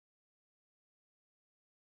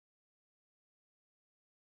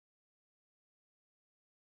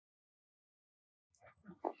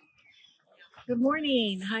Good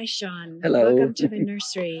morning. Hi, Sean. Hello. Welcome to the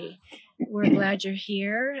nursery. We're glad you're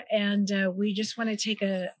here, and we just want to take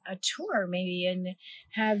a tour maybe and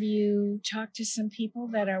have you talk to some people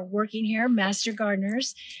that are working here, master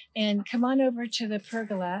gardeners, and come on over to the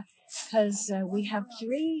pergola because we have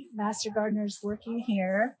 3 master gardeners working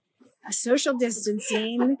here. Social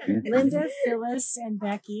distancing, Linda, Phyllis, and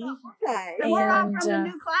Becky. Okay. And we're all from the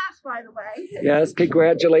new class, by the way. Yes,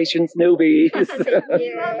 congratulations, newbies. We love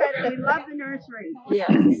it. We love the nursery.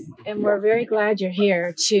 Yes, and we're very glad you're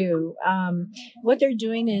here too. What they're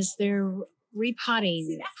doing is they're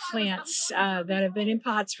repotting plants that have been in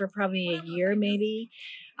pots for probably a year maybe.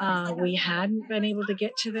 We hadn't been able to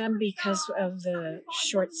get to them because of the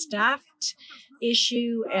short-staffed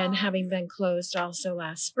issue and having been closed also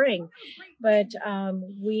last spring. But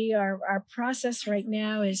our process right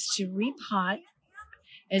now is to repot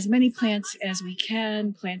as many plants as we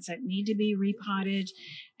can, plants that need to be repotted,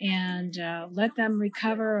 and let them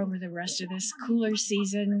recover over the rest of this cooler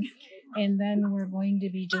season. And then we're going to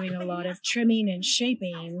be doing a lot of trimming and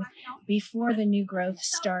shaping before the new growth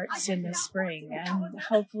starts in the spring. And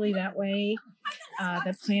hopefully that way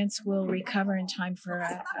the plants will recover in time for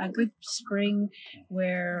a good spring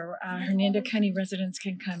where Hernando County residents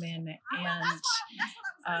can come in and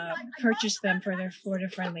purchase them for their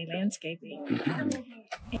Florida-friendly landscaping.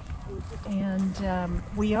 And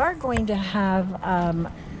we are going to have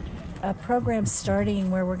a program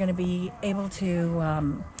starting where we're going to be able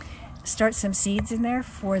to start some seeds in there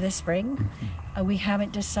for the spring. We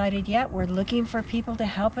haven't decided yet. We're looking for people to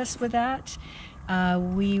help us with that.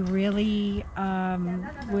 We really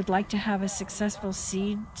would like to have a successful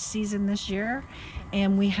seed season this year,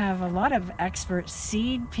 and we have a lot of expert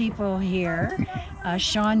seed people here,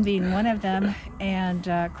 Sean being one of them, and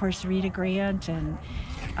of course Rita Grant and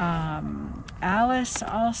Alice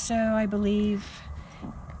also, I believe.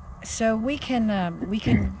 So we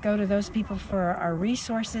can go to those people for our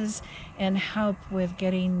resources and help with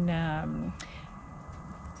getting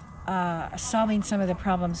solving some of the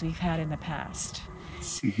problems we've had in the past.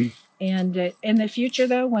 Mm-hmm. And in the future,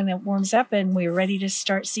 though, when it warms up and we're ready to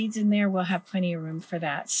start seeds in there, we'll have plenty of room for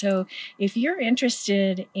that. So if you're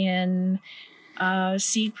interested in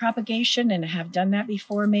seed propagation and have done that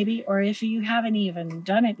before maybe, or if you haven't even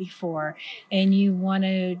done it before and you want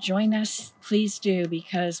to join us, please do,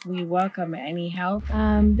 because we welcome any help.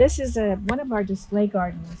 This is one of our display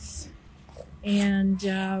gardens,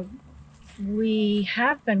 and we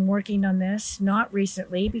have been working on this, not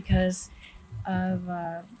recently because of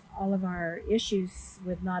all of our issues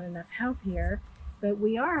with not enough help here, but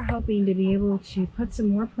we are hoping to be able to put some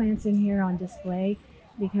more plants in here on display,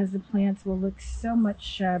 because the plants will look so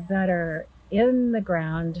much better in the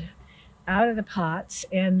ground, out of the pots,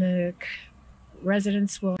 and the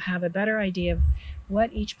residents will have a better idea of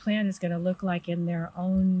what each plant is going to look like in their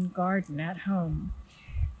own garden at home.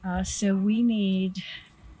 So we need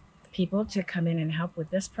people to come in and help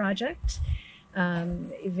with this project.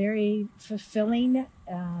 Very fulfilling.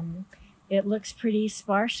 It looks pretty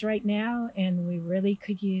sparse right now, and we really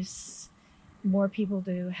could use more people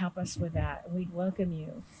to help us with that. We'd welcome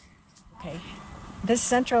you. Okay. This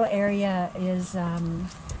central area is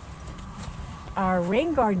our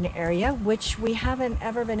rain garden area, which we haven't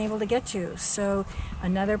ever been able to get to. So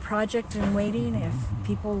another project in waiting if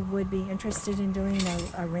people would be interested in doing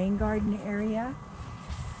a rain garden area.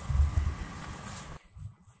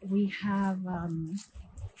 We have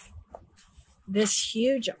this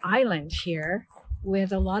huge island here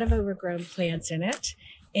with a lot of overgrown plants in it.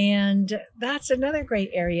 And that's another great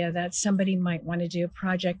area that somebody might want to do a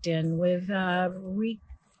project in with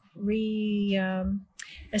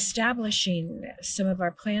establishing some of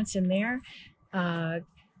our plants in there. A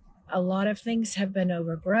lot of things have been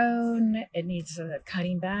overgrown. It needs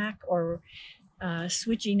cutting back or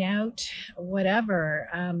switching out, whatever,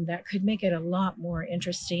 that could make it a lot more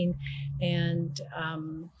interesting, and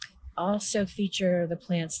also feature the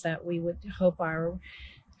plants that we would hope our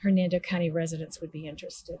Hernando County residents would be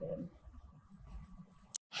interested in.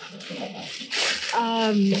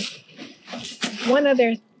 One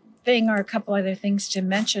other thing, or a couple other things to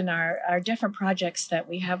mention, are different projects that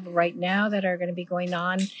we have right now that are going to be going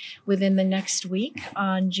on within the next week.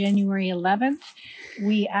 On January 11th,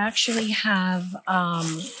 we actually have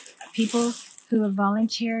people who have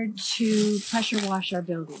volunteered to pressure wash our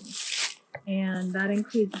buildings. And that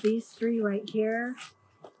includes these 3 right here,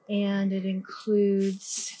 and it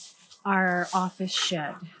includes our office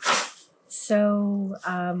shed. So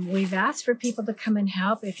we've asked for people to come and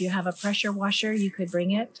help. If you have a pressure washer, you could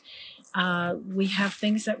bring it. We have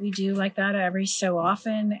things that we do like that every so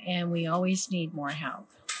often, and we always need more help.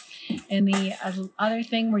 And the other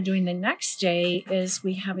thing we're doing the next day is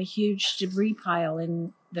we have a huge debris pile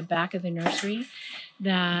in the back of the nursery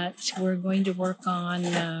that we're going to work on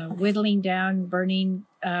whittling down, burning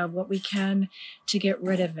what we can to get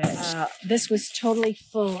rid of it. This was totally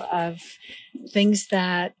full of things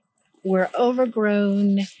that were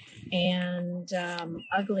overgrown and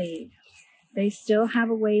ugly. They still have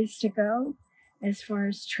a ways to go as far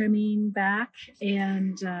as trimming back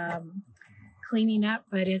and cleaning up,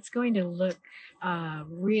 but it's going to look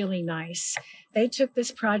really nice. They took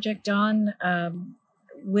this project on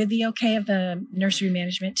with the okay of the nursery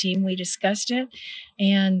management team. We discussed it,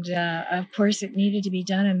 and of course it needed to be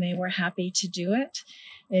done, and they were happy to do it.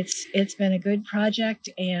 It's been a good project,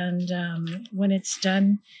 and when it's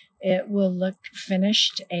done, it will look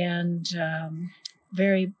finished and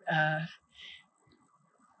very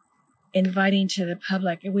inviting to the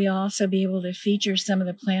public. We'll also be able to feature some of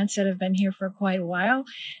the plants that have been here for quite a while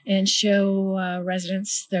and show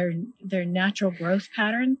residents their natural growth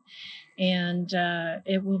pattern, and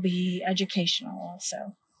it will be educational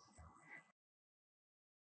also.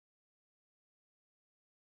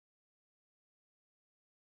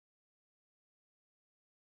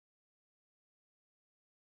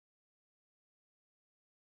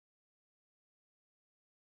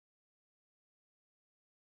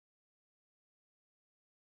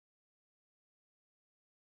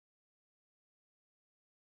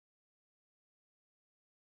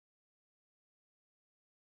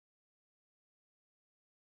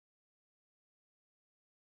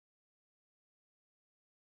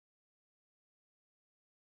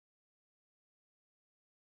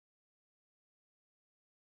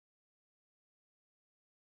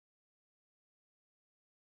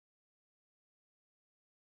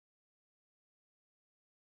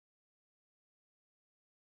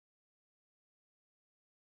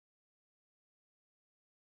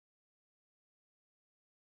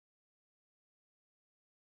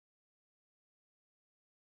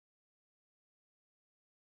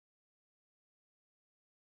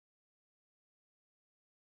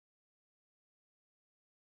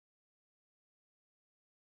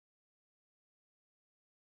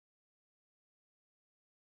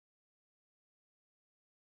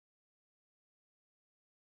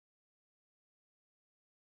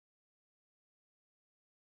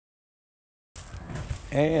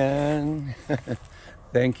 And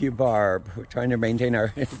thank you, Barb. We're trying to maintain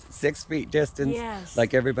our 6 feet distance, Yes.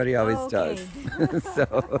 like everybody always Okay. does.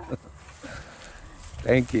 So,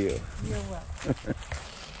 thank you. You're welcome.